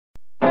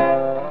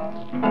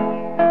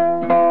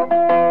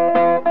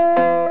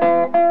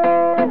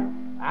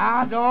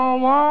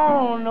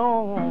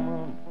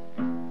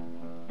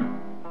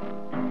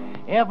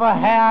if her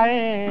hair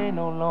ain't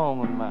no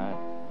longer mine.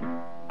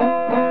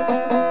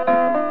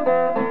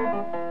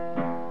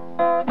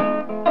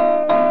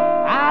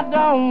 I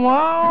don't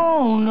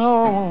want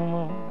no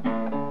woman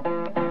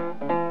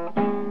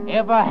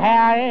if her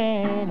hair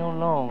ain't no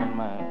longer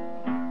mine.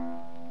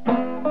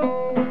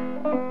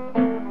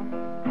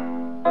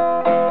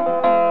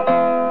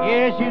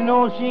 Yes, you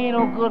know she ain't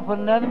no good for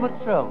nothing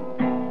but trouble.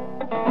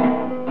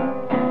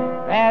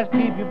 Rats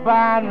keep you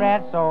buying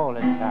rats all the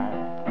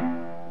time.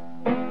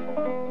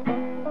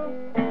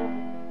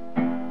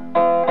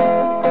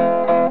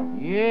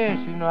 Yes,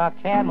 you know I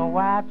carried my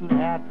wife to the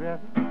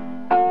hairdresser,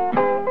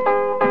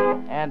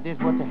 and this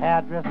what the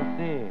hairdresser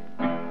said.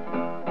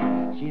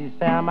 She said,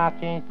 Sam, I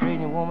can't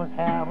straighten a woman's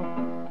hair,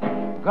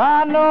 but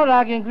God knows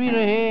I can grease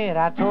her head.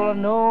 I told her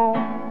no,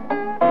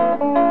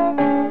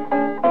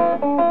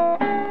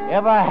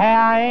 if her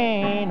hair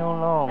ain't no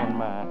longer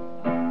mine.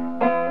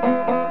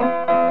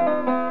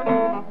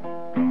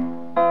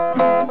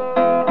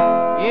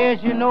 Yes,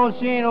 you know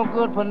she ain't no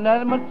good for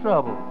nothing but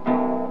trouble.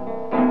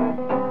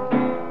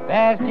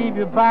 Rats keep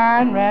you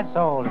buying rats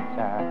all the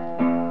time.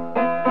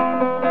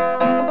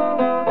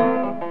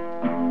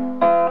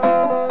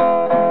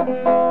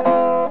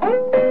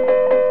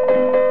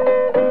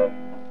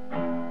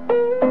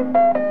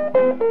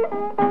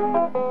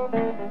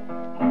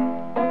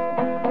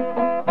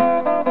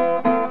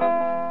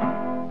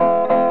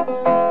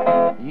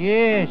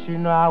 Yes, you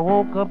know I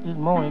woke up this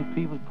morning,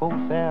 people's poor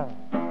Sam.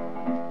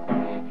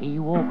 He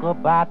woke up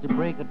about the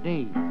break of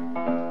day.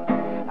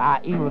 I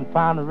even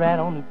found a rat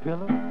on the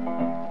pillow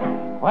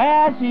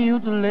where she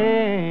used to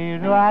lay. You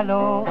know I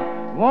don't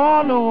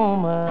want no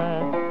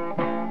woman,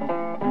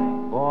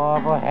 boy,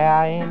 if her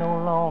hair ain't no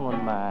longer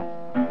mine.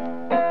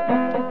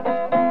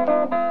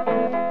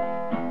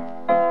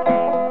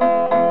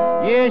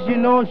 Yes, you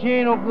know she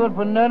ain't no good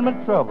for nothing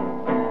but trouble.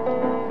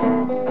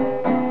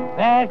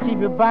 That keep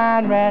you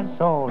buying rats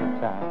all the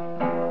time.